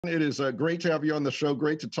It is great to have you on the show.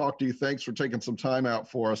 Great to talk to you. Thanks for taking some time out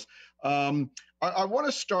for us. I want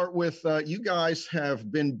to start with you guys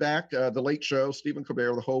have been back, The Late Show, Stephen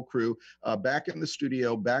Colbert, the whole crew, back in the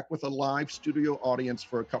studio, back with a live studio audience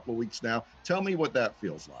for a couple of weeks now. Tell me what that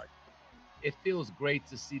feels like. It feels great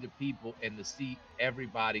to see the people and to see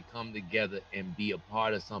everybody come together and be a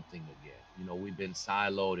part of something again. We've been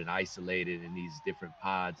siloed and isolated in these different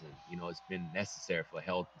pods, and it's been necessary for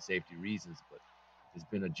health and safety reasons, but it's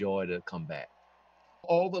been a joy to come back.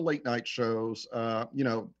 All the late night shows,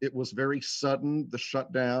 it was very sudden, the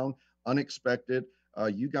shutdown, unexpected.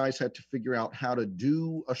 You guys had to figure out how to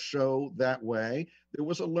do a show that way. There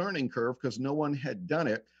was a learning curve because no one had done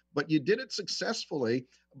it, but you did it successfully.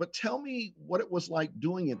 But tell me what it was like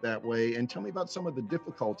doing it that way, and tell me about some of the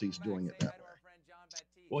difficulties doing it that way.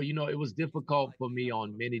 Well, it was difficult for me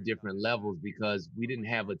on many different levels because we didn't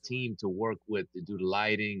have a team to work with to do the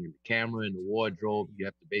lighting and the camera and the wardrobe. You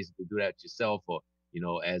have to basically do that yourself. Or,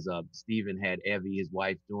 as Steven had Evie, his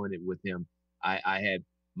wife, doing it with him, I had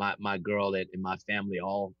my girl and my family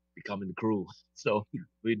all becoming the crew. So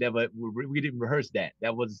we didn't rehearse that.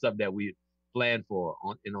 That wasn't something that we planned for.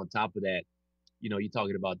 And on top of that, you're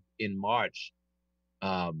talking about in March.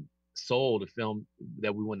 Soul, the film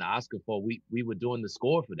that we won the Oscar for, we were doing the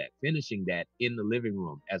score for that, finishing that in the living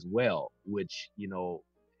room as well, which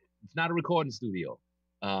it's not a recording studio.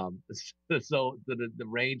 So the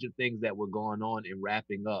range of things that were going on and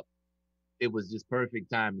wrapping up, it was just perfect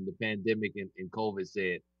time. And the pandemic and COVID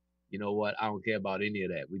said, you know what, I don't care about any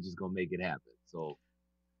of that. We're just gonna make it happen.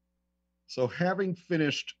 So, having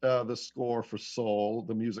finished the score for Soul,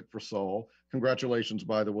 the music for Soul, congratulations,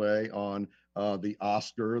 by the way, on the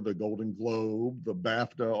Oscar, the Golden Globe, the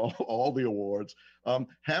BAFTA, all the awards.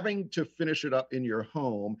 Having to finish it up in your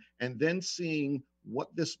home and then seeing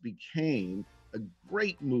what this became, a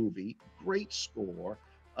great movie, great score.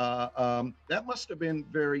 That must have been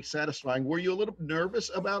very satisfying. Were you a little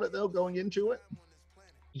nervous about it, though, going into it?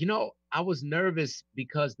 I was nervous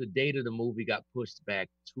because the date of the movie got pushed back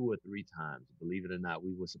 2 or 3 times. Believe it or not,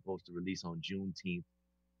 we were supposed to release on Juneteenth,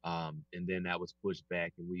 and then that was pushed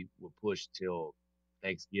back, and we were pushed till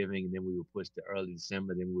Thanksgiving, and then we were pushed to early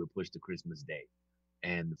December, then we were pushed to Christmas Day.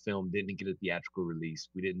 And the film didn't get a theatrical release.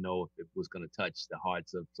 We didn't know if it was going to touch the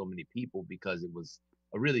hearts of so many people because it was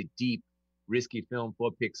a really deep, risky film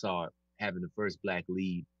for Pixar, having the first black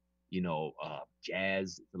lead.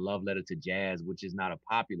 Jazz, the love letter to jazz, which is not a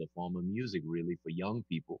popular form of music really for young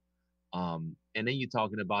people. And then you're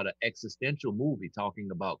talking about an existential movie, talking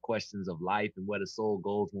about questions of life and where the soul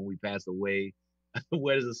goes when we pass away.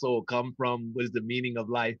 Where does the soul come from? What is the meaning of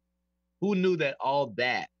life? Who knew that all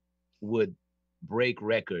that would break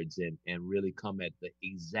records and really come at the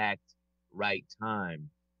exact right time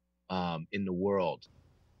in the world?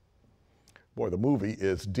 Boy, the movie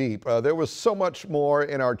is deep. There was so much more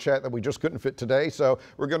in our chat that we just couldn't fit today, so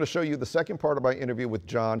we're going to show you the second part of my interview with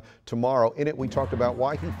Jon tomorrow. In it, we talked about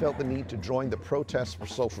why he felt the need to join the protests for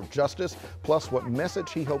social justice, plus what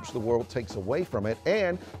message he hopes the world takes away from it,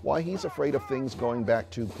 and why he's afraid of things going back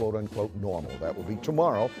to quote-unquote normal. That will be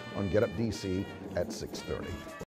tomorrow on Get Up DC at 6:30.